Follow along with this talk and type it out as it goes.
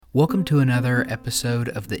Welcome to another episode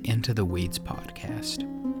of the Into the Weeds podcast.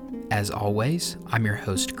 As always, I'm your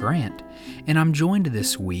host Grant, and I'm joined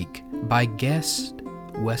this week by guest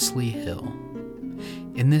Wesly Hill.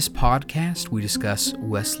 In this podcast, we discuss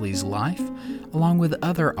Wesly's life, along with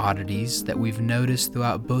other oddities that we've noticed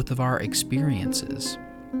throughout both of our experiences.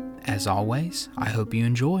 As always, I hope you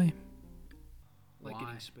enjoy. Like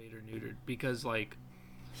getting spayed or neutered, because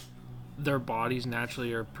their bodies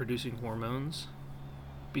naturally are producing hormones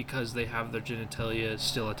because they have their genitalia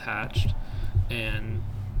still attached, and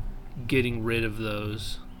getting rid of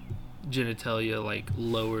those genitalia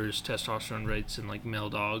lowers testosterone rates in male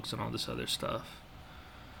dogs and all this other stuff.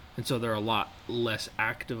 And so they're a lot less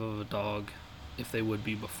active of a dog if they would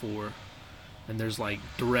be before. And there's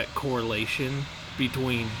direct correlation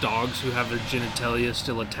between dogs who have their genitalia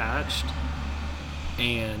still attached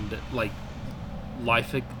and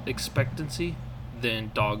life expectancy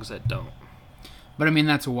than dogs that don't. But I mean,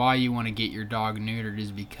 that's why you want to get your dog neutered,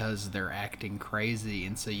 is because they're acting crazy,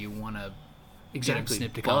 and so you want to get them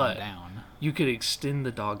snipped to calm down. You could extend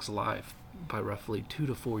the dog's life by roughly 2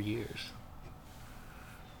 to 4 years.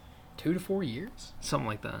 2 to 4 years? Something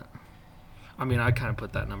like that. I mean, I kind of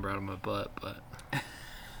put that number out of my butt, but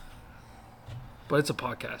it's a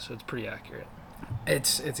podcast, so it's pretty accurate.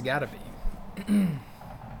 It's got to be.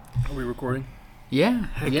 Are we recording? Yeah.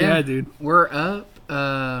 Heck yeah, dude. We're up.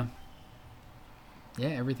 Yeah,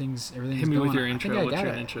 everything's Hit me going with your on. intro. I think What's I got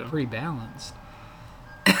your it intro? pretty balanced.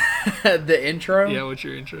 The intro? Yeah, what's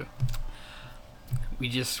your intro? We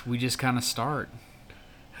just kind of start.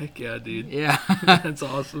 Heck yeah, dude. Yeah. That's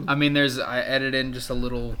awesome. I mean, I edited in just a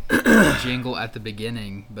little jingle at the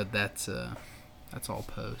beginning, but that's all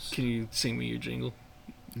post. Can you sing me your jingle?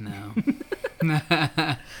 No.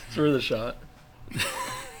 It's worth a shot.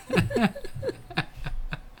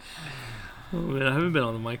 Oh man, I haven't been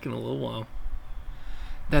on the mic in a little while.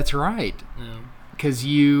 That's right. Yeah. Because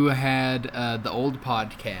you had the old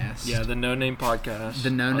podcast. Yeah, the No Name podcast. The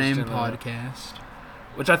No Name podcast.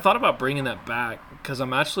 Which I thought about bringing that back, because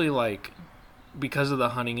I'm actually because of the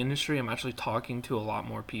hunting industry, I'm actually talking to a lot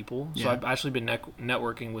more people. So Yeah. I've actually been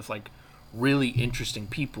networking with really interesting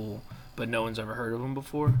people, but no one's ever heard of them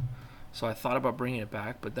before. So I thought about bringing it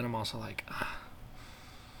back, but then I'm also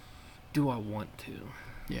do I want to?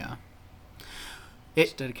 Yeah.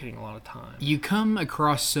 It's dedicating a lot of time. You come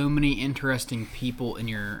across so many interesting people in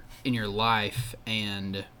your life,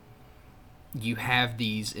 and you have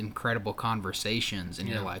these incredible conversations, and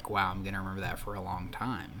you're like, wow, I'm going to remember that for a long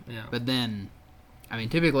time. Yeah. But then, I mean,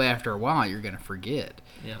 typically after a while, you're going to forget.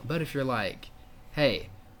 Yeah. But if you're like, hey,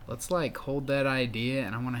 let's hold that idea,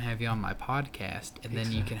 and I want to have you on my podcast, and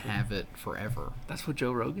then you can have it forever. That's what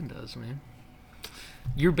Joe Rogan does, man.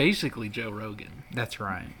 You're basically Joe Rogan. That's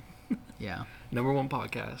right. Yeah. Number 1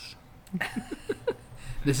 podcast.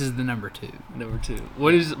 This is the number 2. Number 2.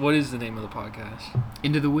 What is the name of the podcast?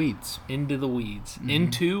 Into the Weeds. Into the Weeds. Mm-hmm.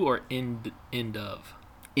 Into or end of?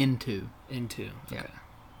 Into. Into. Okay. Yeah.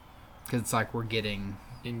 Because it's we're getting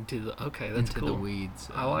Into the. Okay, that's into cool. the weeds.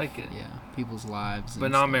 I like it. Yeah, people's lives.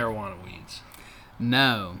 But not marijuana weeds.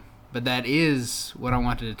 No, but that is what I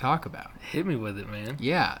wanted to talk about. Hit me with it, man.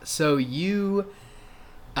 Yeah. So you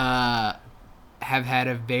have had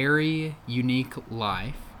a very unique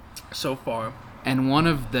life. So far. And one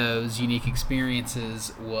of those unique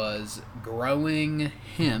experiences was growing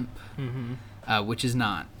hemp, which is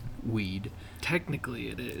not weed. Technically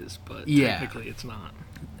it is, but Yeah. technically it's not.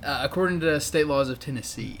 According to state laws of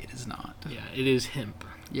Tennessee, it is not. Yeah, it is hemp.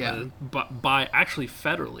 Yeah. But by actually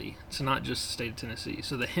federally, it's not just the state of Tennessee.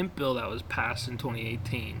 So the hemp bill that was passed in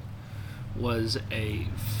 2018 was a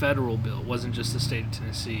federal bill. It wasn't just the state of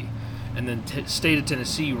Tennessee. And then state of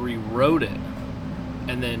Tennessee rewrote it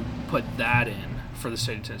and then put that in for the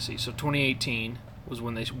state of Tennessee. So 2018 was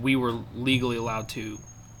when we were legally allowed to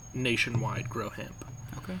nationwide grow hemp.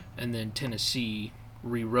 Okay. And then Tennessee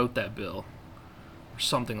rewrote that bill or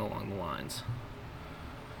something along the lines.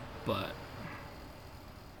 But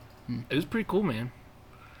it was pretty cool, man.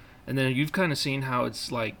 And then you've kind of seen how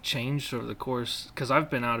it's changed over the course, because I've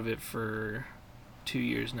been out of it for 2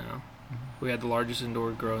 years now. We had the largest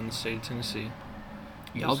indoor grow in the state of Tennessee.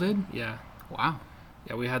 Y'all did? Yeah. Wow.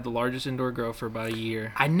 Yeah, we had the largest indoor grow for about a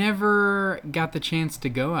year. I never got the chance to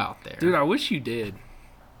go out there. Dude, I wish you did.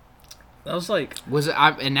 That was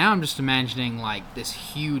and now I'm just imagining this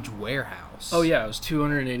huge warehouse. Oh yeah, it was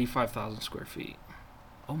 285,000 square feet.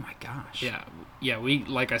 Oh my gosh. Yeah, we,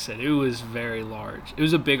 like I said, it was very large. It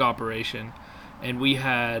was a big operation, and we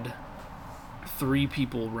had 3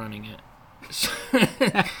 people running it.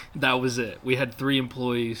 That was it. We had 3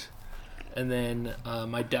 employees, and then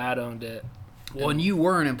my dad owned it, Well, and you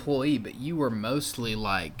were an employee, but you were mostly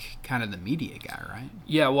like kind of the media guy, right?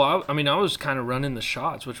 Yeah, well, I was kind of running the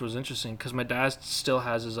shots, which was interesting because my dad still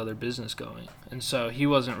has his other business going. And so he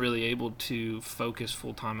wasn't really able to focus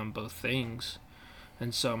full time on both things.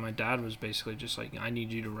 And so my dad was basically just like, I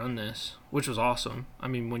need you to run this, which was awesome. I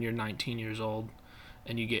mean, when you're 19 years old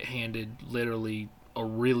and you get handed literally a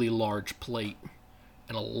really large plate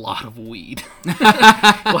and a lot of weed,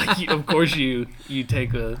 of course you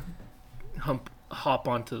take a hop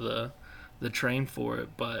onto the train for it.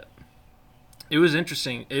 But it was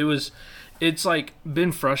interesting. It's like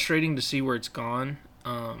been frustrating to see where it's gone.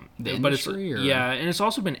 The industry, yeah, and it's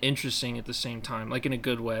also been interesting at the same time, like in a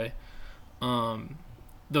good way.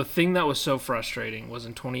 The thing that was so frustrating was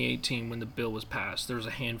in 2018 when the bill was passed, there was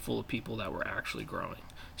a handful of people that were actually growing,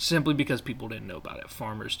 simply because people didn't know about it.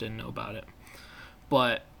 Farmers didn't know about it.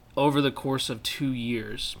 But over the course of 2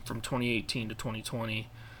 years, from 2018 to 2020,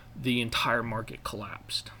 the entire market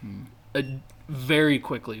collapsed very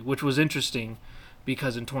quickly, which was interesting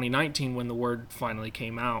because in 2019, when the word finally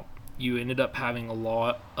came out, you ended up having a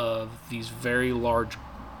lot of these very large,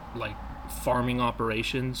 like, farming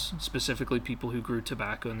operations, specifically people who grew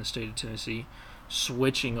tobacco in the state of Tennessee,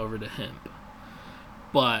 switching over to hemp.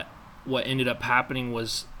 But what ended up happening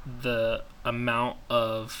was the amount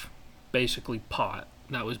of basically pot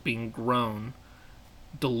that was being grown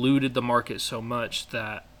diluted the market so much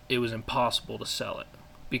that it was impossible to sell it,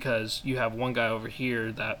 because you have one guy over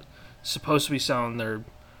here that's supposed to be selling their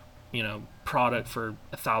product for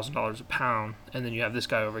 $1,000 a pound, and then you have this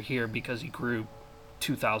guy over here, because he grew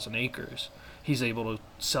 2,000 acres, he's able to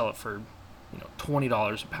sell it for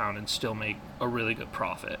 $20 a pound and still make a really good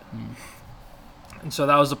profit. And so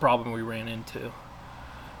that was the problem we ran into,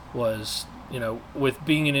 was with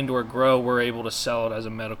being an indoor grow, we're able to sell it as a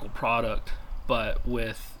medical product, but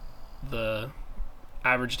with the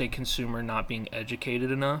average day consumer not being educated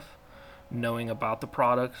enough, knowing about the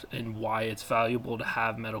product and why it's valuable to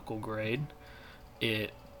have medical grade,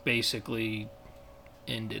 it basically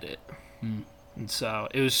ended it. And so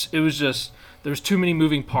it was just, there's too many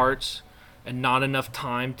moving parts and not enough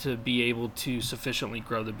time to be able to sufficiently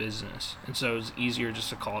grow the business. And so it was easier just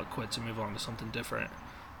to call it quits and move on to something different.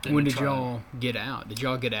 When did y'all get out? Did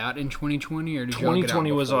y'all get out in 2020, or did 2020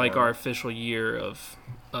 y'all was like our official year of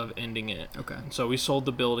ending it. Okay. So we sold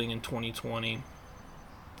the building in 2020.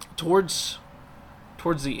 Towards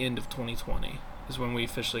the end of 2020 is when we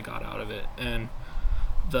officially got out of it, and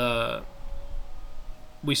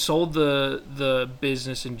we sold the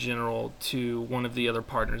business in general to one of the other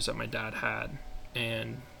partners that my dad had,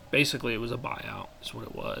 and basically it was a buyout is what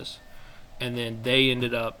it was. And then they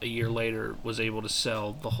ended up a year later was able to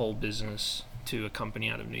sell the whole business to a company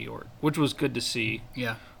out of New York, which was good to see.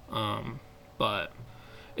 Yeah. But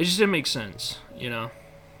it just didn't make sense,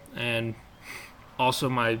 and also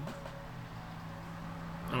my, I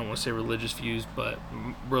don't want to say religious views, but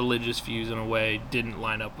religious views in a way didn't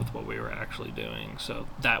line up with what we were actually doing. So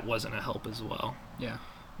that wasn't a help as well. Yeah.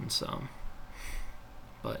 And so,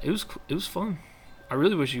 but it was fun. I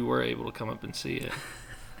really wish you were able to come up and see it.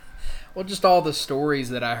 Well, just all the stories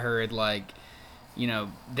that I heard, like,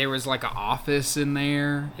 there was like an office in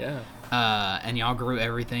there. Yeah. And y'all grew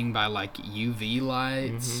everything by like UV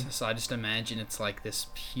lights. So I just imagine it's like this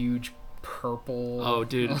huge purple. Oh,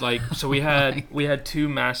 dude! Like, so we had 2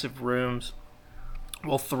 massive rooms.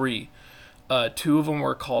 Well, 3. 2 of them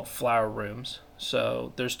were called flower rooms.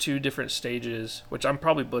 So there's 2 different stages, which I'm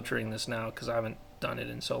probably butchering this now because I haven't done it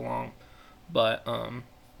in so long. But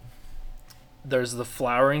there's the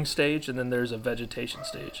flowering stage, and then there's a vegetation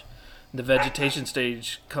stage. The vegetation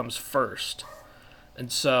stage comes first.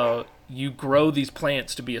 And so you grow these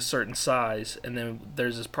plants to be a certain size, and then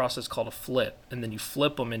there's this process called a flip, and then you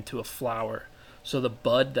flip them into a flower. So the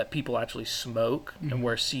bud that people actually smoke, and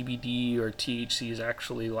where CBD or THC is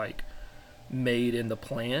actually like made in the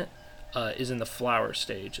plant, is in the flower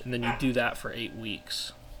stage. And then you do that for 8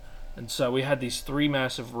 weeks. And so we had these 3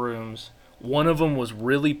 massive rooms. One of them was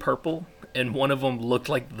really purple, and one of them looked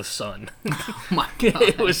like the sun. Oh my God.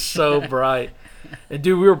 It was so bright. And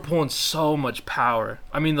dude, we were pulling so much power.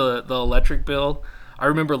 I mean, the electric bill, I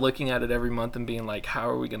remember looking at it every month and being like, how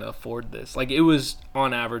are we going to afford this? Like, it was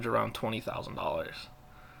on average around $20,000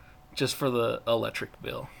 just for the electric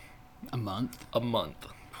bill. A month? A month.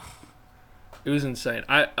 It was insane.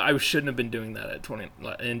 I shouldn't have been doing that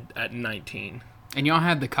at 19. And y'all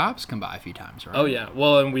had the cops come by a few times, right? Oh, yeah.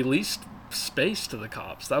 Well, and we leased space to the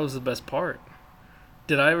cops. That was the best part.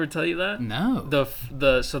 Did I ever tell you that? No.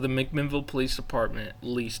 So the McMinnville Police Department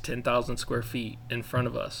leased 10,000 square feet in front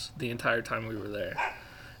of us the entire time we were there.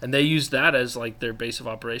 And they used that as like their base of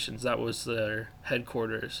operations. That was their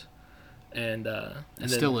headquarters. And it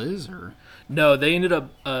still is, or no? They ended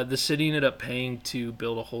up the city ended up paying to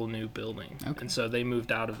build a whole new building, okay. and so they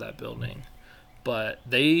moved out of that building. But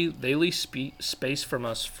they leased space from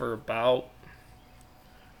us for about,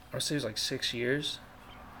 I would say it was like 6 years.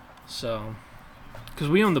 So, because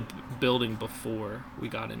we owned the building before we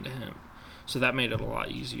got into hemp, so that made it a lot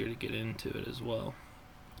easier to get into it as well.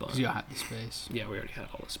 Because you had the space. Yeah, we already had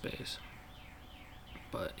all the space.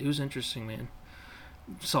 But it was interesting, man.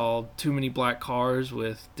 Saw too many black cars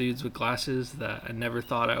with dudes with glasses that I never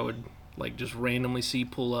thought I would like just randomly see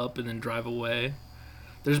pull up and then drive away.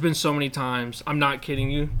 There's been so many times, I'm not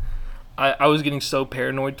kidding you, I was getting so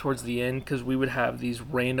paranoid towards the end because we would have these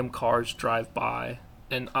random cars drive by,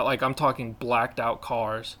 and I'm talking blacked out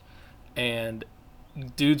cars, and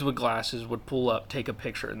dudes with glasses would pull up, take a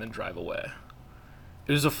picture, and then drive away.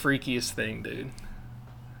 It was the freakiest thing, dude.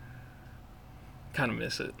 Kind of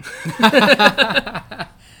miss it.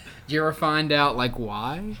 Did you ever find out like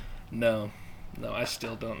why? No, I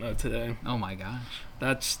still don't know today. Oh my gosh.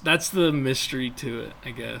 That's the mystery to it,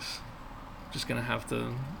 I guess. Just gonna have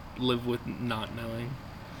to live with not knowing.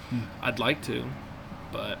 I'd like to,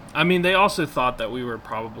 but I mean, they also thought that we were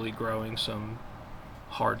probably growing some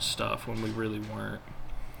hard stuff when we really weren't.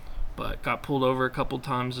 But got pulled over a couple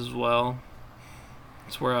times as well.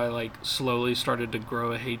 It's where I like slowly started to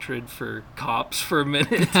grow a hatred for cops for a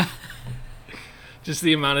minute. Just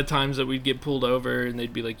the amount of times that we'd get pulled over and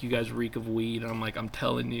they'd be like, "You guys reek of weed," and I'm like, "I'm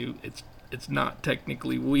telling you, it's not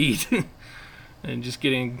technically weed." And just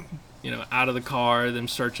getting, out of the car, them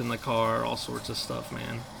searching the car, all sorts of stuff,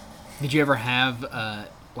 man. Did you ever have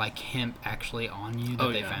like hemp actually on you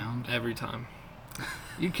that they found? Every time.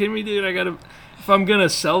 You kidding me, dude? If I'm gonna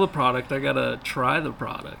sell the product, I gotta try the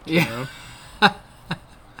product. You know?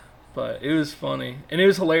 But it was funny, and it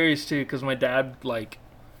was hilarious too, because my dad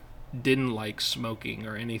didn't like smoking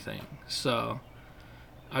or anything. So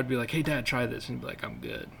I'd be like, "Hey, Dad, try this," and he'd be like, "I'm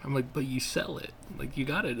good." I'm like, "But you sell it. Like, you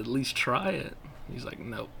got to at least try it." He's like,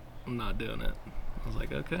 "Nope, I'm not doing it." I was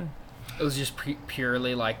like, "Okay." It was just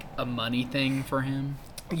purely like a money thing for him.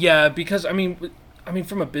 Yeah, because I mean,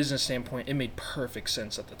 from a business standpoint, it made perfect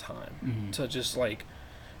sense at the time to just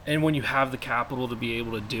and when you have the capital to be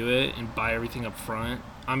able to do it and buy everything up front,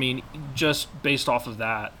 I mean, just based off of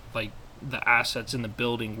that, the assets in the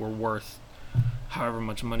building were worth however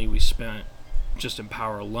much money we spent just in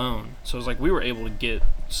power alone. So it was we were able to get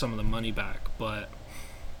some of the money back, but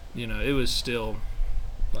it was still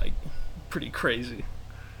pretty crazy.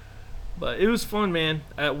 But it was fun, man.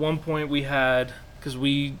 At one point we had, because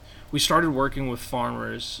we started working with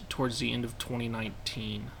farmers towards the end of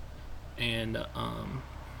 2019, and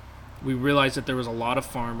we realized that there was a lot of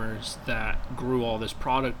farmers that grew all this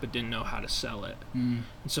product but didn't know how to sell it. And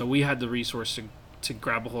so we had the resource to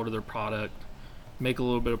grab a hold of their product, make a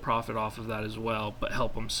little bit of profit off of that as well, but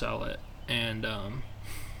help them sell it. And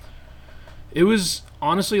it was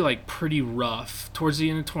honestly pretty rough towards the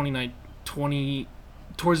end of 2020.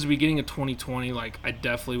 Towards the beginning of 2020, I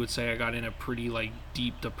definitely would say I got in a pretty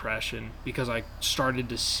deep depression, because I started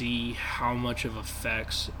to see how much of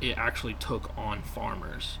effects it actually took on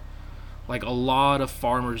farmers. A lot of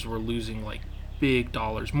farmers were losing big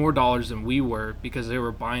dollars, more dollars than we were, because they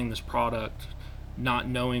were buying this product not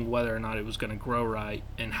knowing whether or not it was going to grow right,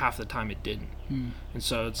 and half the time it didn't. And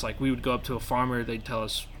so it's we would go up to a farmer, they'd tell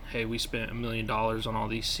us, "Hey, we spent $1 million on all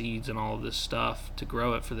these seeds and all of this stuff to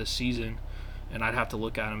grow it for this season," and I'd have to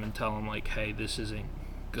look at them and tell them "Hey, this isn't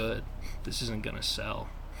good, this isn't going to sell."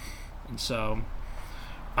 And so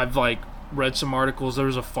I've read some articles. There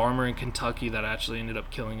was a farmer in Kentucky that actually ended up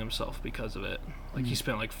killing himself because of it. He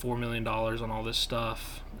spent $4 million on all this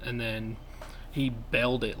stuff, and then he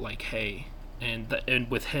baled it like hay. And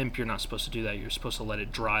with hemp, you're not supposed to do that. You're supposed to let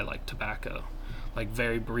it dry like tobacco,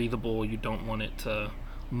 very breathable. You don't want it to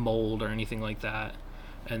mold or anything like that.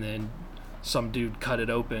 And then some dude cut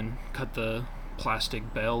the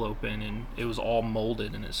plastic bale open, and it was all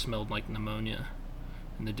molded, and it smelled like pneumonia.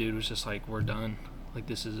 And the dude was just like, "We're done.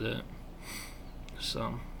 This is it."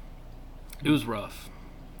 So it was rough.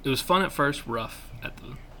 It was fun at first, rough at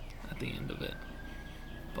the end of it.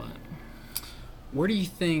 But where do you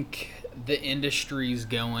think the industry's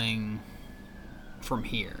going from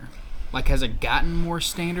here? Has it gotten more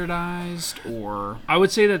standardized, or? I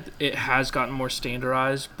would say that it has gotten more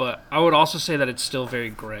standardized, but I would also say that it's still very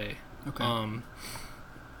gray. Okay.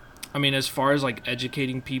 I mean, as far as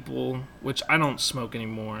educating people, which I don't smoke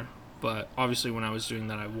anymore, but obviously when I was doing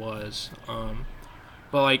that, I was.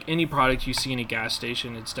 But any product you see in a gas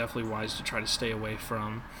station, it's definitely wise to try to stay away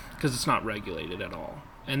from, because it's not regulated at all.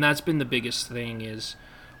 And that's been the biggest thing, is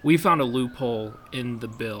we found a loophole in the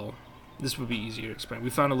bill this would be easier to explain. We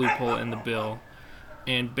found a loophole in the bill,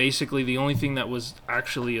 and basically the only thing that was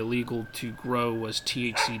actually illegal to grow was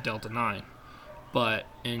THC Delta 9. But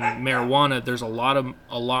in marijuana, there's a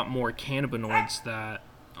lot more cannabinoids that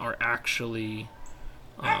are actually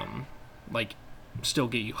like still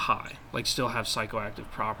get you high, like still have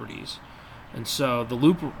psychoactive properties. And so the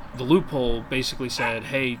loophole basically said,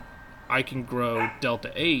 hey, I can grow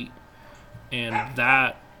Delta 8, and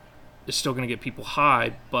that is still going to get people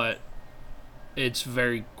high, but it's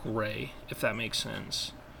very gray, if that makes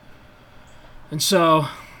sense. And so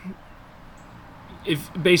if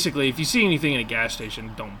you see anything in a gas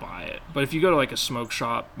station, don't buy it. But if you go to like a smoke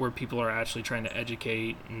shop where people are actually trying to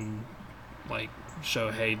educate and like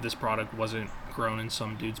show, hey, this product wasn't grown in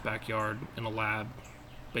some dude's backyard in a lab,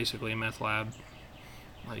 basically a meth lab,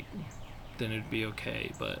 like, then it'd be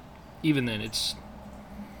okay. But even then, it's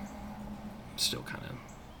still kind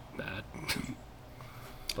of bad.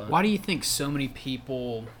 But why do you think so many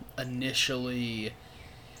people initially,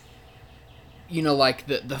 like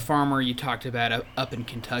the farmer you talked about up in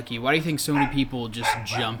Kentucky, why do you think so many people just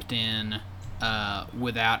jumped in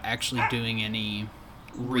without actually doing any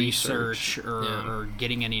research or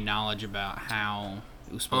getting any knowledge about how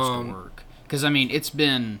it was supposed to work? Because, I mean, it's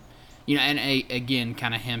been, and again,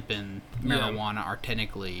 kind of hemp and marijuana are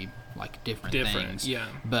technically like different things. Yeah.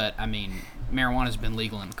 But, I mean, marijuana's been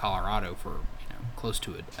legal in Colorado for close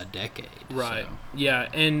to a decade. Right. So. Yeah,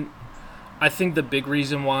 and I think the big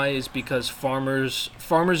reason why is because farmers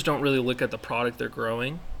don't really look at the product they're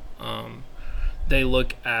growing. They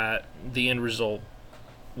look at the end result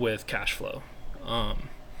with cash flow.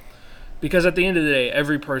 Because at the end of the day,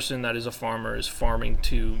 every person that is a farmer is farming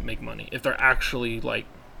to make money. If they're actually like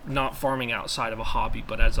not farming outside of a hobby,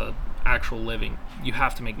 but as a actual living, you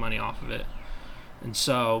have to make money off of it. And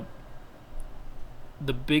so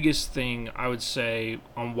the biggest thing I would say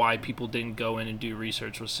on why people didn't go in and do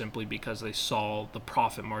research was simply because they saw the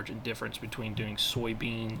profit margin difference between doing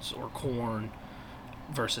soybeans or corn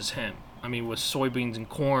versus hemp. I mean, with soybeans and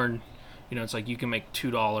corn, it's like you can make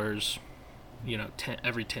 $2,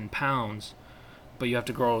 every 10 pounds, but you have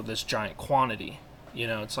to grow this giant quantity.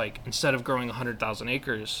 It's like instead of growing 100,000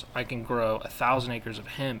 acres, I can grow 1,000 acres of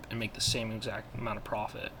hemp and make the same exact amount of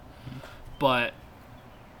profit. But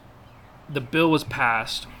the bill was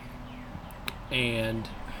passed, and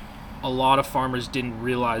a lot of farmers didn't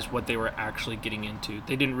realize what they were actually getting into.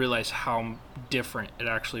 They didn't realize how different it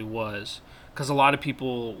actually was, because a lot of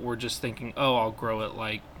people were just thinking, oh, I'll grow it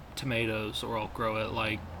like tomatoes or I'll grow it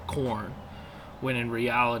like corn, when in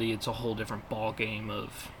reality it's a whole different ball game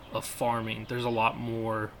of farming. There's a lot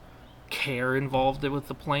more care involved with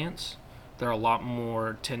the plants. They're a lot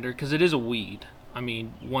more tender because it is a weed. I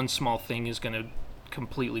mean, one small thing is going to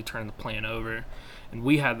completely turn the plant over, and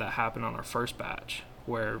we had that happen on our first batch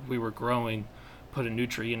where we were growing, put a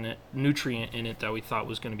nutrient in it that we thought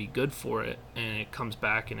was going to be good for it, and it comes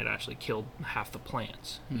back and it actually killed half the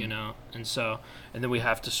plants. And then we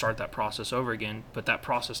have to start that process over again, but that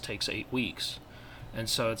process takes 8 weeks, and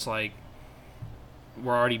so it's like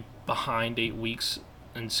we're already behind 8 weeks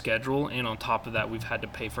in schedule, and on top of that we've had to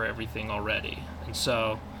pay for everything already. And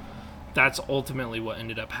so that's ultimately what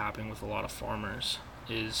ended up happening with a lot of farmers,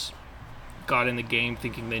 is got in the game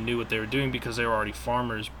thinking they knew what they were doing because they were already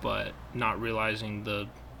farmers, but not realizing the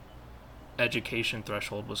education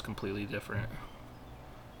threshold was completely different.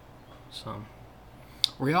 So,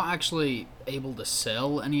 were y'all actually able to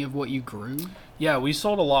sell any of what you grew? Yeah, we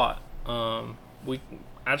sold a lot. We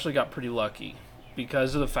actually got pretty lucky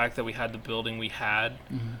because of the fact that we had the building we had.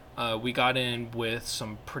 We got in with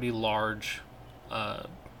some pretty large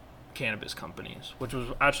cannabis companies, which was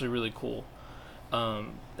actually really cool.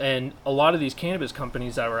 And a lot of these cannabis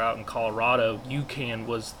companies that were out in Colorado, UCAN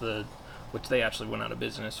was which they actually went out of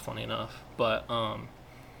business, funny enough, but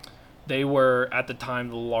they were at the time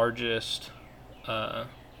the largest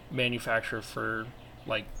manufacturer for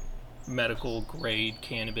like medical grade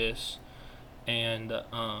cannabis, and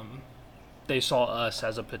they saw us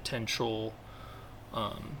as a potential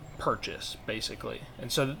purchase, basically.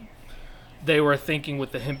 And so they were thinking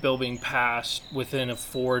with the hemp bill being passed within a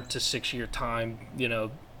 4 to 6 year time,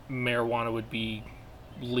 marijuana would be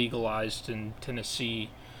legalized in Tennessee.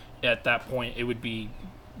 At that point, it would be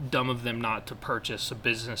dumb of them not to purchase a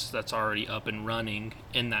business that's already up and running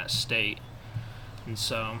in that state. And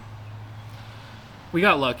so we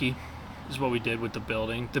got lucky, is what we did with the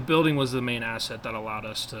building. The building was the main asset that allowed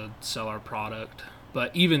us to sell our product.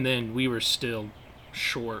 But even then, we were still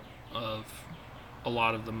short of a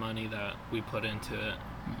lot of the money that we put into it.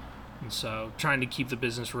 And so trying to keep the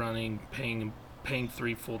business running, paying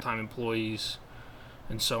 3 full-time employees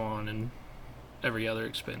and so on, and every other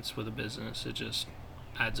expense with a business. It just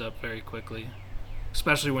adds up very quickly,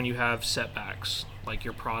 especially when you have setbacks, like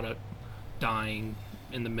your product dying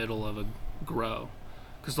in the middle of a grow,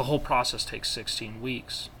 because the whole process takes 16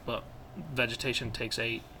 weeks, but vegetation takes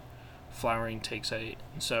 8, flowering takes 8.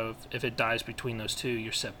 And so if it dies between those two,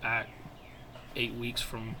 you're set back 8 weeks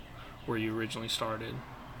from where you originally started.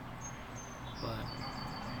 But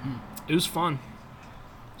it was fun.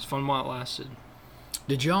 It was fun while it lasted.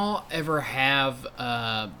 Did y'all ever have,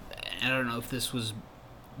 I don't know if this was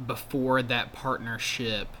before that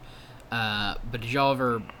partnership, but did y'all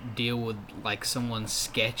ever deal with like someone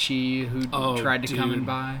sketchy who tried to come and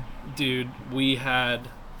buy? Dude, we had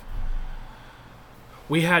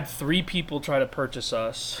 3 people try to purchase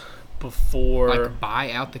us before. Like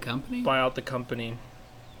buy out the company? Buy out the company.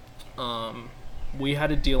 We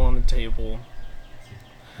had a deal on the table.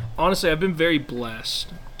 Honestly, I've been very blessed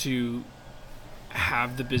to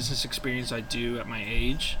have the business experience I do at my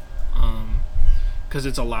age, because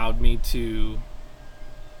it's allowed me to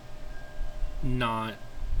not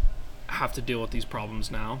have to deal with these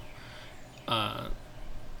problems now.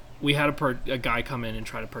 We had a guy come in and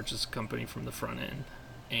try to purchase a company from the front end,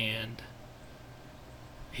 and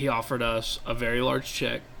he offered us a very large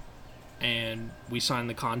check, and we signed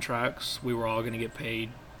the contracts. We were all going to get paid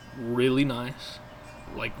really nice.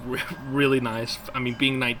 Like, really nice. I mean,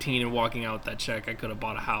 being 19 and walking out with that check, I could have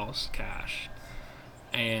bought a house cash.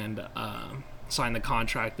 And signed the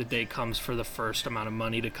contract. The day comes for the first amount of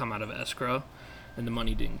money to come out of escrow, and the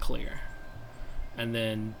money didn't clear. And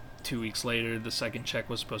then 2 weeks later, the second check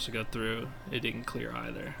was supposed to go through. It didn't clear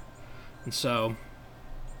either. And so,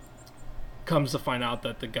 comes to find out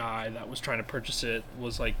that the guy that was trying to purchase it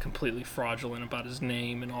was, like, completely fraudulent about his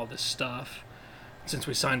name and all this stuff. Since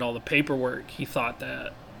we signed all the paperwork, he thought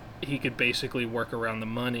that he could basically work around the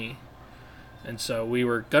money. And so we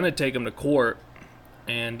were going to take him to court,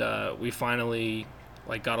 and we finally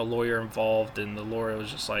got a lawyer involved, and the lawyer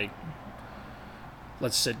was just like,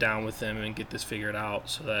 let's sit down with him and get this figured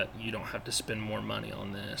out so that you don't have to spend more money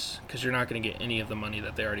on this, because you're not going to get any of the money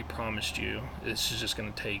that they already promised you. This is just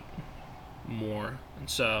going to take more. And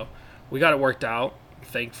so we got it worked out.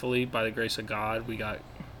 Thankfully, by the grace of God, we got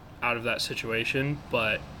out of that situation,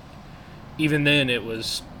 but even then it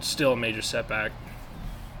was still a major setback.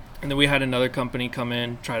 And then we had another company come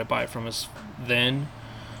in, try to buy it from us. Then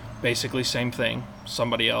basically same thing,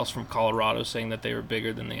 somebody else from Colorado saying that they were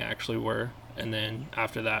bigger than they actually were. And then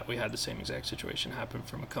after that, we had the same exact situation happen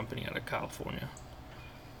from a company out of California.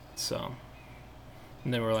 So,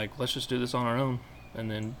 and then we're like, let's just do this on our own.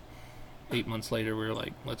 And then 8 months later, we were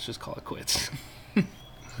like, let's just call it quits.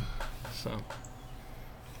 So,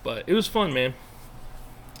 but it was fun, man.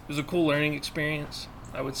 It was a cool learning experience,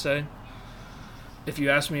 I would say. If you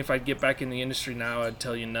asked me if I'd get back in the industry now, I'd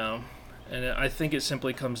tell you no. And I think it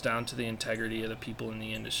simply comes down to the integrity of the people in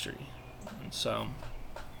the industry. And so,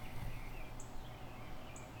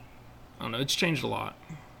 I don't know, it's changed a lot,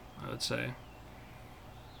 I would say.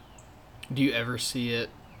 Do you ever see it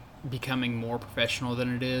becoming more professional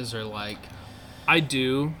than it is, or like? I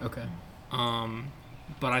do. Okay.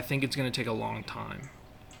 But I think it's going to take a long time.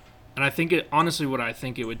 And I think honestly, what I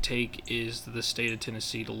think it would take is the state of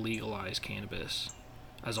Tennessee to legalize cannabis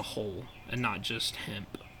as a whole, and not just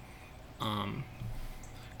hemp.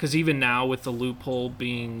 Because even now with the loophole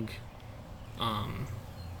being,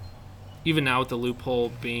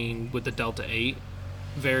 with the Delta 8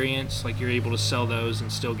 variants, like you're able to sell those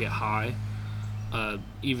and still get high.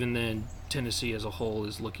 Even then, Tennessee as a whole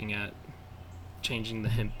is looking at changing the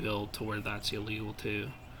hemp bill to where that's illegal too.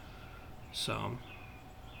 So,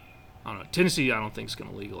 I don't know. Tennessee, I don't think is going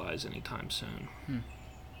to legalize anytime soon.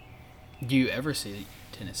 Do you ever see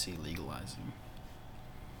Tennessee legalizing?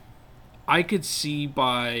 I could see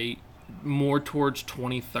by more towards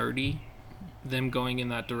 2030 them going in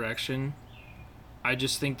that direction. I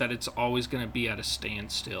just think that it's always going to be at a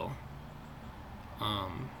standstill.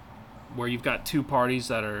 Where you've got two parties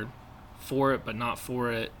that are for it but not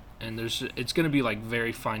for it, and it's going to be like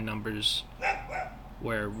very fine numbers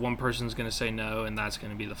where one person's going to say no, and that's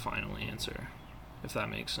going to be the final answer, if that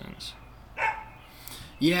makes sense.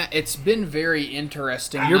 Yeah, it's been very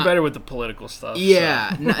interesting. You're better with the political stuff.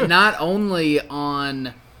 Yeah, so. Not only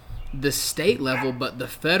on the state level, but the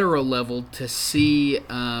federal level, to see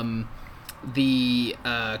the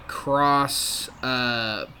cross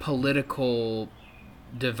political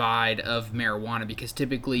divide of marijuana, because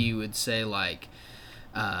typically you would say like,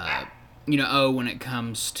 when it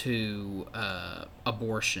comes to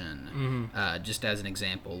abortion, just as an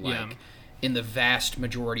example, like in the vast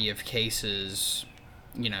majority of cases,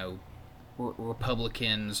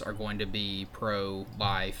 Republicans are going to be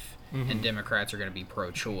pro-life, and Democrats are going to be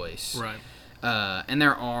pro-choice. Right. And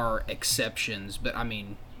there are exceptions, but I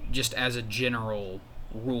mean, just as a general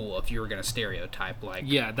rule, if you were going to stereotype, like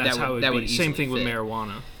that's how it would be. Same thing with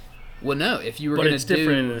marijuana. Well, no, if you were going to do... But it's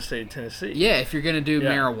different in the state of Tennessee. Yeah, if you're going to do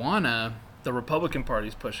marijuana... The Republican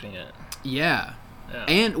Party's pushing it. Yeah.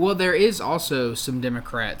 And, well, there is also some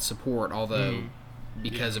Democrat support, although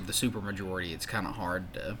because of the supermajority, it's kind of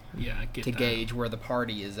hard to gauge where the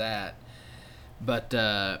party is at. But,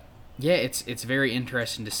 it's very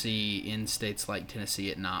interesting to see in states like Tennessee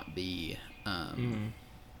it not be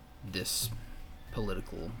this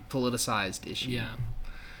politicized issue.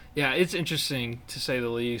 Yeah, it's interesting to say the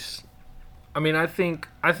least. I mean, I think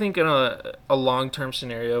in a long-term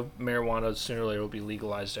scenario, marijuana sooner or later will be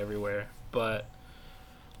legalized everywhere. But,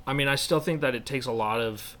 I mean, I still think that it takes a lot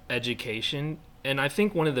of education. And I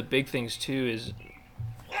think one of the big things, too, is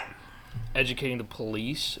educating the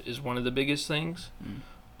police is one of the biggest things.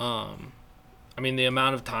 I mean, the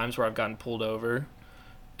amount of times where I've gotten pulled over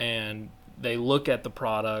and they look at the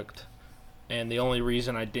product and the only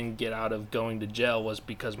reason I didn't get out of going to jail was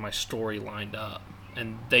because my story lined up.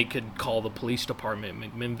 And they could call the police department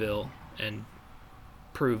in McMinnville and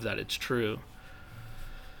prove that it's true.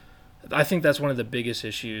 I think that's one of the biggest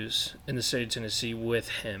issues in the state of Tennessee with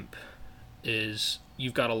hemp is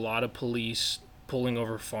you've got a lot of police pulling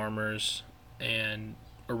over farmers and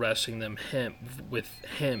arresting them with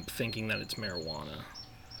hemp thinking that it's marijuana.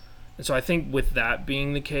 And so I think with that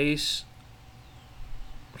being the case,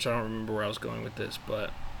 which I don't remember where I was going with this,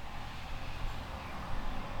 but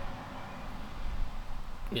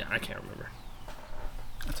yeah, I can't remember.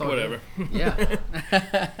 That's all. Whatever.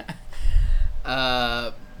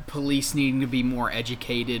 Yeah. Police needing to be more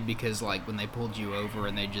educated because, like, when they pulled you over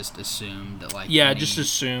and they just assumed that, like... Yeah, just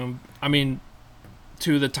assumed. I mean,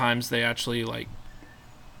 2 of the times they actually, like,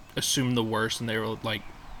 assumed the worst and they were, like,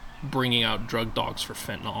 bringing out drug dogs for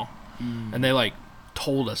fentanyl. And they, like,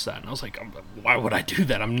 told us that. And I was like, why would I do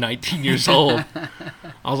that? I'm 19 years old.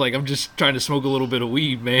 I was like, I'm just trying to smoke a little bit of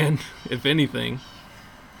weed, man, if anything.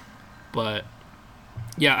 But,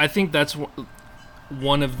 yeah, I think that's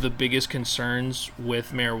one of the biggest concerns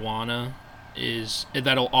with marijuana is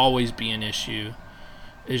that'll always be an issue,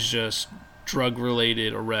 is just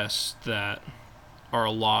drug-related arrests that are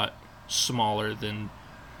a lot smaller than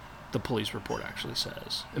the police report actually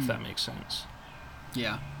says, if that makes sense.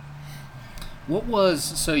 Yeah.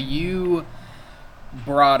 So you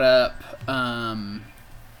brought up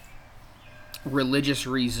religious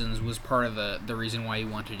reasons was part of the reason why you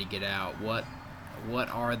wanted to get out. What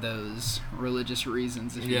are those religious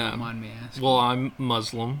reasons, if you don't mind me asking? Well, I'm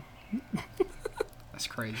Muslim. That's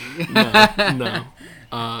crazy. No.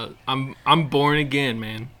 I'm born again,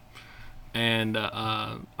 man. And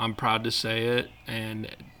I'm proud to say it.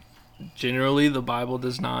 And generally, the Bible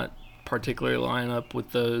does not particularly line up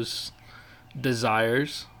with those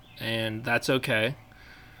desires, and that's okay.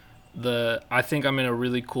 I think I'm in a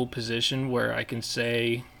really cool position where I can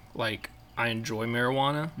say, like, I enjoy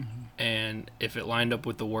marijuana, and if it lined up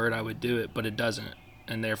with the word, I would do it, but it doesn't,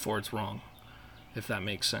 and therefore it's wrong, if that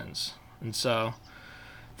makes sense. And so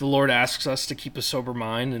the Lord asks us to keep a sober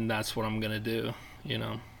mind, and that's what I'm going to do, you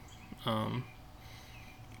know.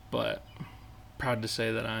 But proud to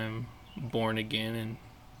say that I'm born again and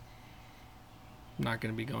not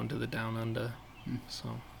going to be going to the down under.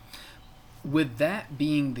 So, with that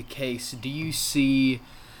being the case, do you see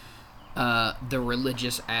the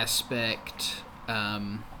religious aspect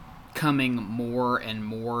coming more and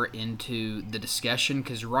more into the discussion?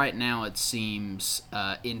 Because right now it seems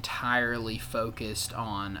entirely focused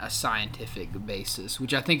on a scientific basis,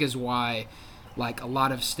 which I think is why, like, a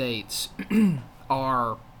lot of states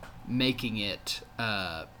are making it,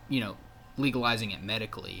 legalizing it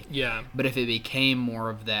medically. Yeah. But if it became more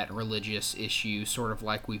of that religious issue, sort of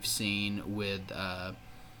like we've seen with,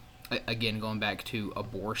 again, going back to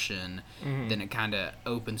abortion, then it kind of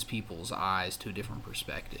opens people's eyes to a different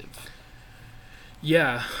perspective.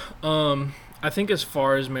 Yeah. I think as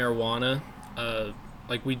far as marijuana,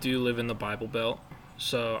 like, we do live in the Bible Belt,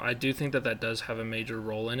 so I do think that does have a major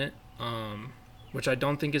role in it, which I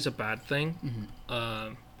don't think is a bad thing.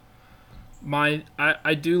 I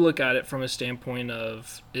do look at it from a standpoint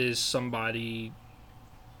of is somebody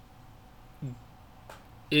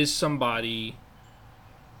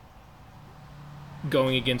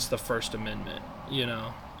going against the First Amendment, you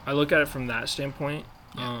know? I look at it from that standpoint.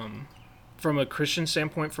 Yeah. From a Christian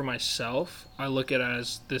standpoint for myself, I look at it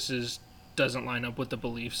as doesn't line up with the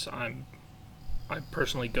beliefs I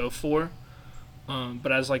personally go for.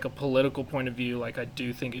 But as, like, a political point of view, like, I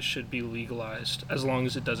do think it should be legalized as long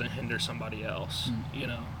as it doesn't hinder somebody else, you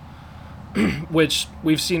know. which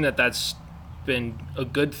we've seen that's been a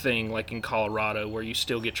good thing, like in Colorado, where you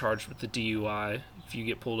still get charged with the DUI if you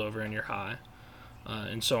get pulled over and you're high,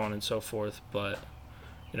 and so on and so forth. But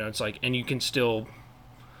it's like, and you can still,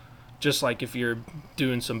 just like if you're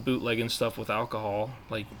doing some bootlegging stuff with alcohol,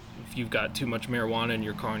 like if you've got too much marijuana in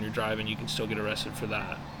your car and you're driving, you can still get arrested for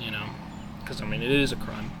that, because it is a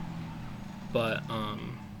crime. But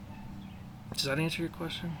does that answer your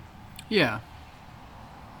question? Yeah.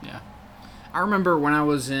 I remember when I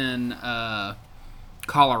was in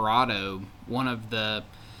Colorado, one of the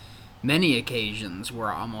many occasions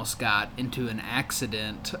where I almost got into an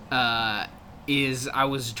accident is I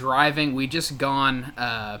was driving. We just gone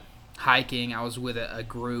hiking. I was with a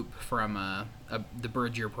group from the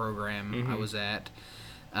Bridger program I was at,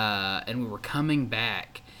 and we were coming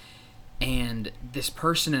back, and this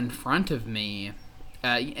person in front of me,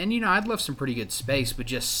 and I'd left some pretty good space, but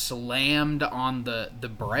just slammed on the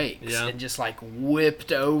brakes and just like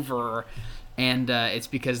whipped over, and it's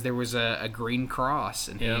because there was a green cross,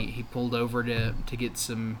 and he pulled over to get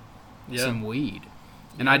some weed,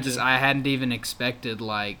 and I hadn't even expected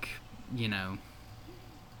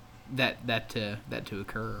that to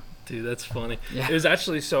occur. Dude, that's funny. Yeah. It was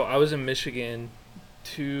actually, so I was in Michigan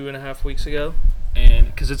 2.5 weeks ago, and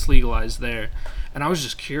because it's legalized there, and I was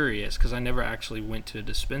just curious because I never actually went to a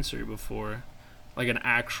dispensary before, like an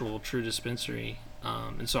actual true dispensary,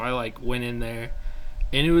 and so I went in there,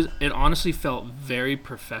 and it honestly felt very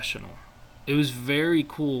professional. It was very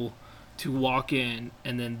cool to walk in,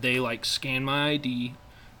 and then they scan my ID.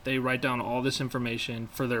 They write down all this information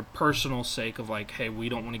for their personal sake of hey, we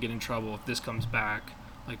don't want to get in trouble if this comes back.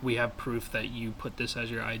 We have proof that you put this as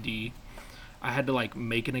your ID. I had to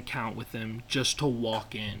make an account with them just to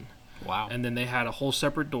walk in. Wow. And then they had a whole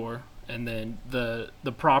separate door, and then the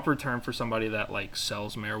proper term for somebody that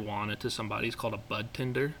sells marijuana to somebody is called a bud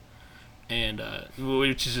tender, and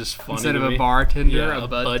which is just funny. Instead to of me. A bartender, yeah, a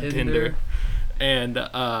bud tender. And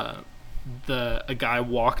a guy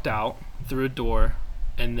walked out through a door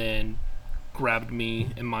and then grabbed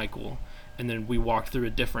me and Michael, and then we walked through a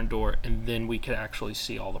different door, and then we could actually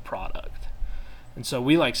see all the product. And so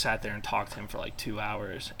we sat there and talked to him for 2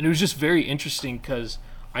 hours, and it was just very interesting because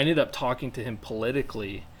I ended up talking to him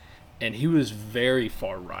politically, and he was very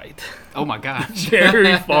far right. Oh my gosh.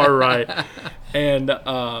 Very far right. And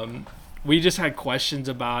we just had questions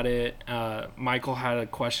about it. Michael had a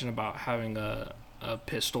question about having a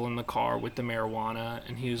pistol in the car with the marijuana,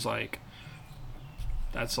 and he was like,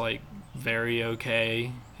 that's very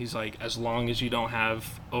okay. He's as long as you don't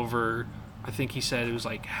have over, I think he said it was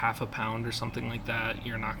half a pound or something like that,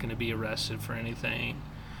 you're not going to be arrested for anything,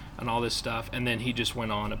 and all this stuff. And then he just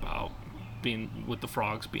went on about being with the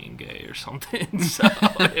frogs being gay or something. So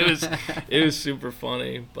it was super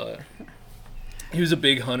funny. But he was a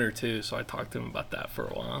big hunter too, so I talked to him about that for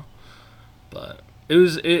a while. But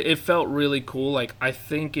it felt really cool. I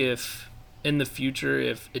think if in the future,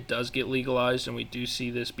 if it does get legalized and we do see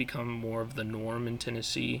this become more of the norm in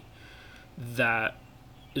Tennessee, that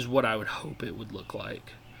is what I would hope it would look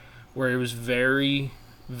like, where it was very,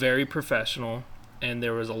 very professional, and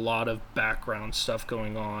there was a lot of background stuff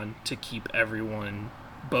going on to keep everyone,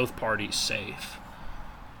 both parties, safe.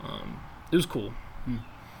 It was cool.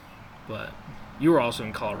 But you were also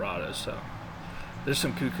in Colorado, so there's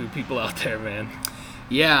some cuckoo people out there, man.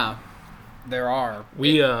 Yeah, there are.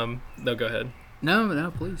 No, go ahead.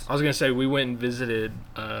 No, please. I was going to say, we went and visited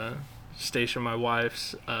Station, my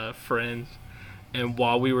wife's friends, and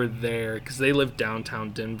while we were there, because they live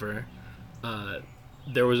downtown Denver,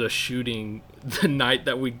 there was a shooting the night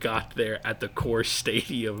that we got there at the Core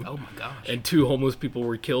Stadium. Oh my gosh. And 2 homeless people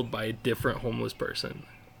were killed by a different homeless person.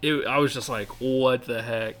 I was just like, what the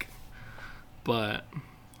heck? But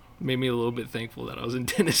made me a little bit thankful that I was in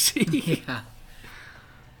Tennessee. Yeah.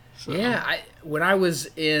 So. Yeah, when I was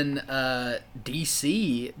in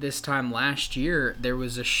D.C. this time last year, there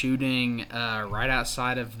was a shooting right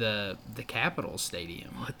outside of the Capitol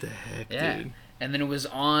Stadium. What the heck, dude? And then it was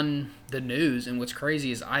on the news, and what's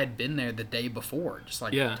crazy is I had been there the day before, just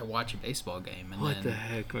to watch a baseball game. And what the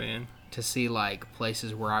heck, man? To see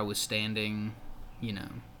places where I was standing,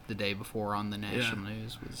 the day before on the national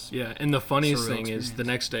news was. Yeah, and the funniest thing is the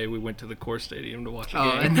next day we went to the Core Stadium to watch a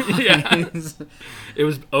game. Nice. Yeah, it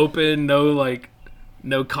was open,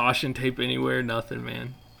 no caution tape anywhere, nothing,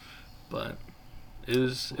 man. But it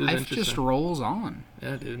was Life interesting. just rolls on.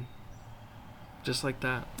 Yeah, dude. Just like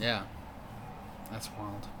that. Yeah, that's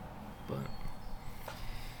wild. But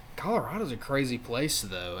Colorado's a crazy place,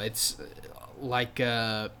 though. It's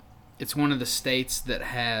it's one of the states that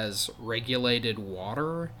has regulated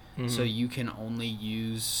water, so you can only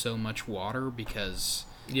use so much water because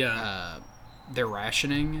their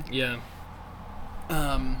rationing. Yeah.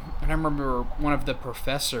 And I remember one of the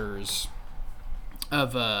professors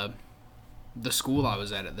of the school I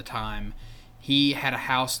was at the time, he had a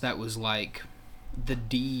house that was like, the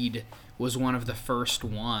deed was one of the first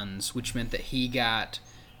ones, which meant that he got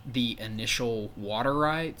the initial water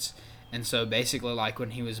rights. And so basically, like,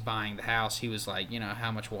 when he was buying the house, he was like,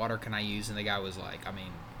 how much water can I use? And the guy was like, I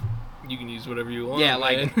mean, you can use whatever you want. Yeah,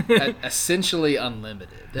 like essentially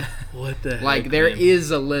unlimited. What the heck? Like, there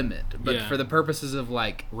is a limit, but Yeah. for the purposes of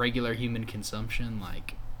like regular human consumption,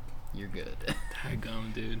 like, you're good.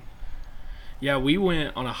 Daggum, dude. Yeah, we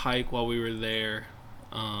went on a hike while we were there.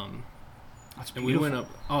 That's and we went up.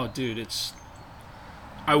 Oh, dude, it's.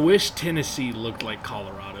 I wish Tennessee looked like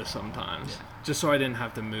Colorado sometimes, just so I didn't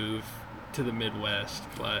have to move to the Midwest.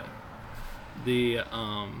 But we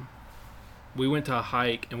went to a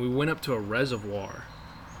hike and we went up to a reservoir,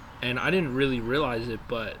 and I didn't really realize it,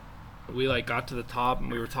 but we like got to the top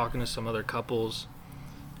and we were talking to some other couples,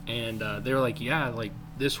 and they were like, yeah, like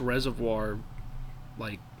this reservoir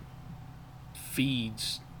like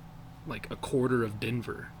feeds like a quarter of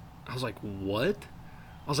Denver. I was like, what?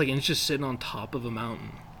 I was like, and it's just sitting on top of a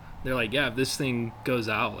mountain. They're like, yeah, if this thing goes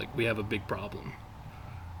out, like, we have a big problem.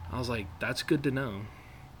 I was like, that's good to know.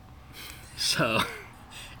 So.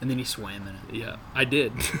 And then he swam in it. Yeah, I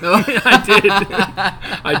did. I did.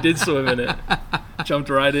 I did swim in it. Jumped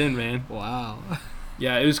right in, man. Wow.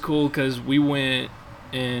 Yeah, it was cool because we went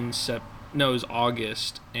in it was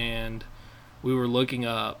August, and we were looking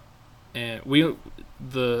up, and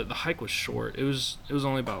the hike was short. It was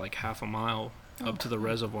only about like half a mile up to the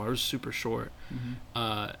reservoir. It was super short.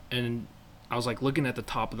 Mm-hmm. And I was like looking at the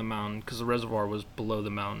top of the mountain because the reservoir was below the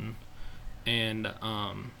mountain, and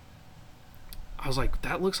I was like,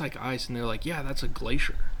 that looks like ice. And they're like, yeah, that's a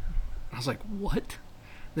glacier. I was like, what?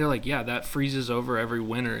 They're like, yeah, that freezes over every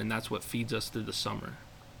winter, and that's what feeds us through the summer.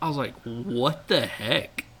 I was like, what the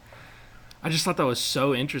heck? I just thought that was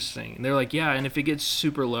so interesting. And they're like, yeah, and if it gets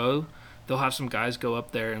super low, they'll have some guys go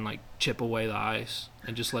up there and like chip away the ice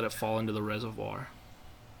and just let it fall into the reservoir.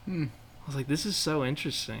 I was like, this is so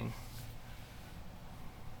interesting.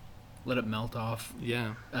 Let it melt off.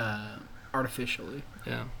 Yeah. Artificially.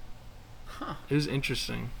 Yeah. Huh. It was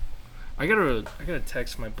interesting. I gotta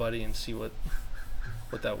text my buddy and see what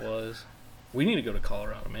that was. We need to go to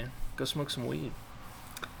Colorado, man. Go smoke some weed.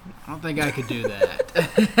 I don't think I could do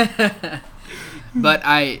that. But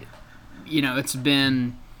it's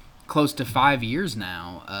been close to 5 years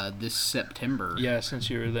now, this September. Yeah, since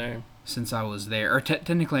you were there. Since I was there. Or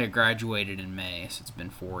technically I graduated in May, so it's been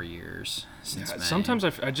 4 years since May. Sometimes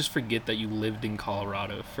I just forget that you lived in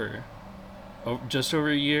Colorado for just over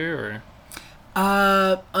a year, or?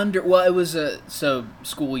 It was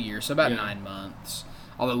school year, so about 9 months.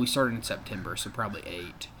 Although we started in September, so probably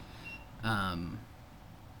 8.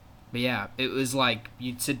 But yeah, it was like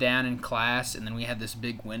you'd sit down in class, and then we had this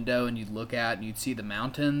big window, and you'd look out, and you'd see the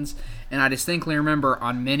mountains. And I distinctly remember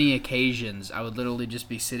on many occasions, I would literally just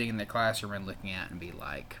be sitting in the classroom and looking out and be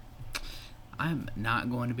like, I'm not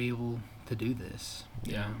going to be able to do this.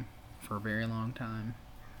 For a very long time.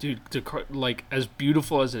 Dude, like, as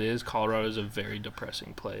beautiful as it is, Colorado is a very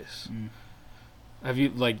depressing place. Have you,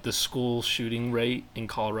 like, the school shooting rate in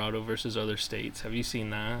Colorado versus other states? Have you seen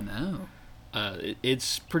that? No.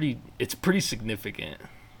 It's pretty significant.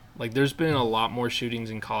 Like, there's been a lot more shootings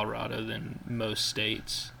in Colorado than most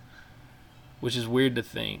states, which is weird to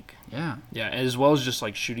think. Yeah. Yeah, as well as just,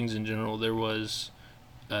 like, shootings in general. There was,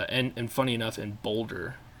 and funny enough, in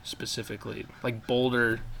Boulder specifically. Like,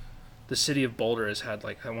 Boulder, the city of Boulder has had,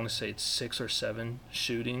 like, I want to say it's 6 or 7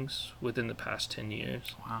 shootings within the past 10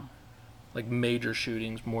 years. Wow. Like, major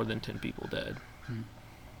shootings, more than 10 people dead.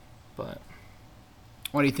 But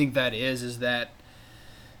what do you think that is? Is that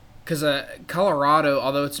because Colorado,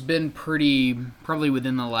 although it's been probably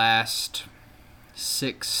within the last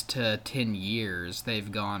 6 to 10 years,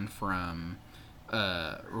 they've gone from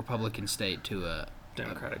a Republican state to a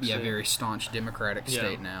Democratic state. Yeah, very staunch Democratic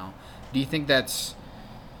state now. Do you think that's,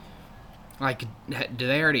 like, do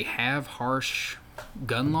they already have harsh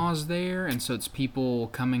gun laws there, and so it's people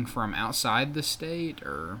coming from outside the state,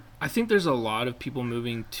 or? I think there's a lot of people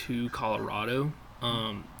moving to Colorado.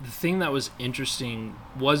 The thing that was interesting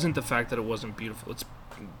wasn't the fact that it wasn't beautiful. It's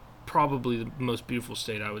probably the most beautiful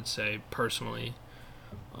state, I would say, personally.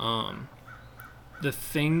 The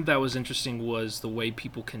thing that was interesting was the way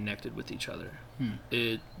people connected with each other.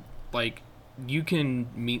 It, like, you can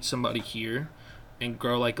meet somebody here and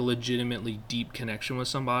grow, like, a legitimately deep connection with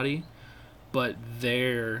somebody, but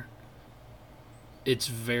there, it's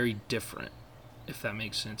very different, if that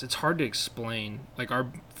makes sense. It's hard to explain. Like, our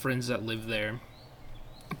friends that live there,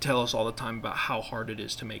 tell us all the time about how hard it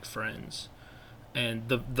is to make friends. And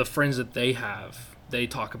the friends that they have, they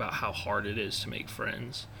talk about how hard it is to make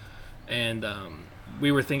friends. And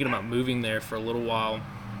we were thinking about moving there for a little while.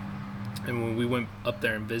 And when we went up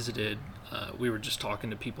there and visited, we were just talking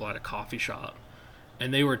to people at a coffee shop.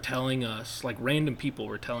 And they were telling us, like random people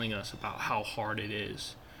were telling us about how hard it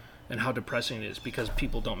is and how depressing it is because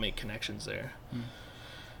people don't make connections there.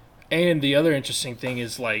 And the other interesting thing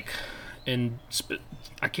is, like,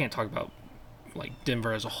 I can't talk about like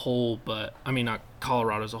Denver as a whole, but I mean not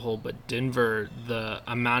Colorado as a whole, but Denver, the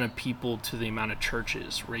amount of people to the amount of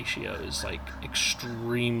churches ratio is like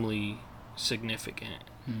extremely significant.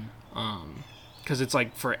 Because it's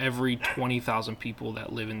like for every 20,000 people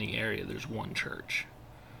that live in the area, there's one church,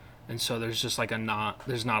 and so there's just like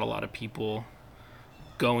there's not a lot of people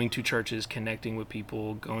going to churches, connecting with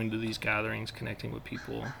people, going to these gatherings, connecting with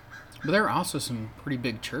people. But there are also some pretty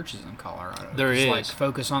big churches in Colorado. There is. Like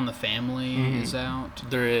Focus on the Family is out.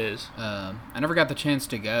 There is. I never got the chance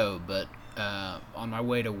to go, but on my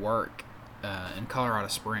way to work in Colorado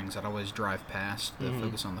Springs, I'd always drive past the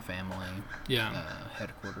Focus on the Family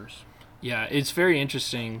headquarters. Yeah, it's very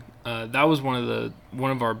interesting. That was one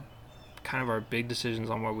of our big decisions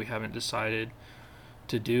on why we haven't decided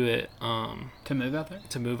to do it. To move out there?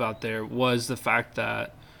 To move out there was the fact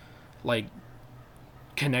that, like,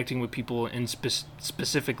 connecting with people in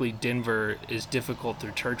specifically Denver is difficult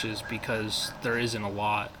through churches because there isn't a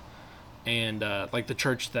lot. And like the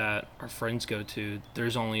church that our friends go to,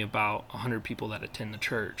 there's only about 100 people that attend the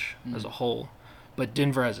church as a whole. But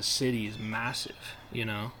Denver as a city is massive, you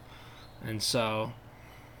know? And so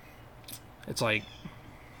it's like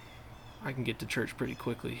I can get to church pretty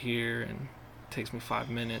quickly here, and it takes me 5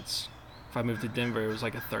 minutes. If I moved to Denver, it was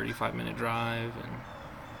like a 35-minute drive, and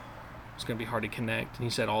it's going to be hard to connect. And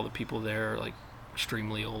he said all the people there are like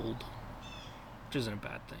extremely old, which isn't a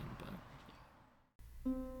bad thing.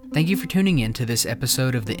 But thank you for tuning in to this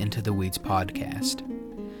episode of the Into the Weeds podcast.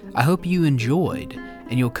 I hope you enjoyed,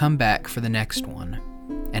 and you'll come back for the next one.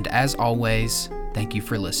 And as always, thank you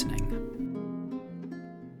for listening.